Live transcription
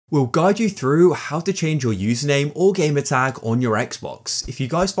We'll guide you through how to change your username or gamertag on your Xbox. If you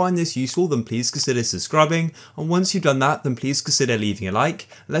guys find this useful, then please consider subscribing, and once you've done that, then please consider leaving a like.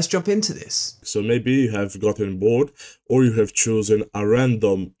 Let's jump into this. So maybe you have gotten bored, or you have chosen a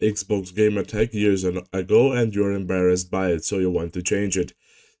random Xbox gamertag years ago and you're embarrassed by it, so you want to change it.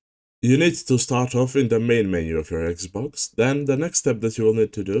 You need to start off in the main menu of your Xbox. Then the next step that you will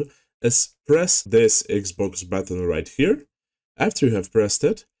need to do is press this Xbox button right here. After you have pressed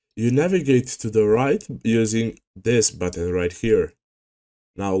it, you navigate to the right using this button right here.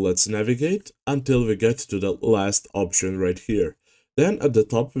 Now let's navigate until we get to the last option right here. Then at the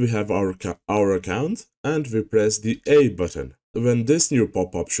top we have our account and we press the A button. When this new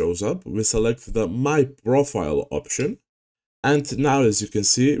pop-up shows up, we select the My Profile option. And now as you can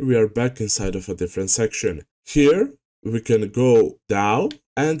see, we are back inside of a different section. Here we can go down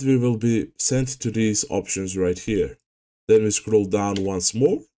and we will be sent to these options right here. Then we scroll down once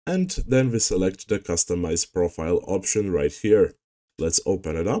more. And then we select the Customize Profile option right here. Let's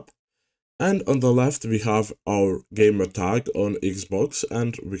open it up. And on the left we have our gamer tag on Xbox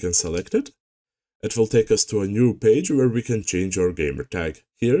and we can select it. It will take us to a new page where we can change our gamer tag.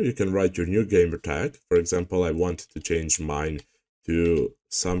 Here you can write your new gamer tag. For example, I want to change mine to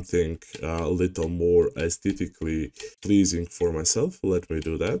something a little more aesthetically pleasing for myself. Let me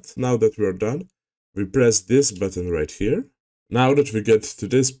do that. Now that we're done, we press this button right here. Now that we get to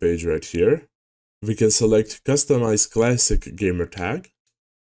this page right here, we can select Customize Classic Gamer Tag.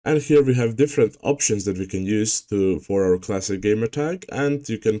 And here we have different options that we can use for our classic gamer tag, and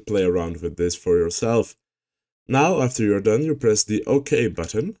you can play around with this for yourself. Now, after you're done, you press the OK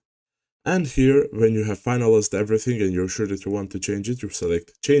button. And here, when you have finalized everything and you're sure that you want to change it, you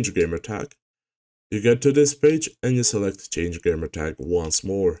select Change Gamer Tag. You get to this page and you select Change Gamer Tag once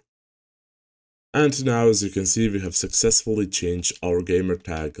more. And now, as you can see, we have successfully changed our gamer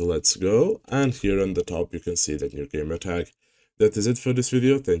tag. Let's go. And here on the top, you can see the new gamer tag. That is it for this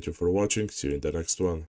video. Thank you for watching. See you in the next one.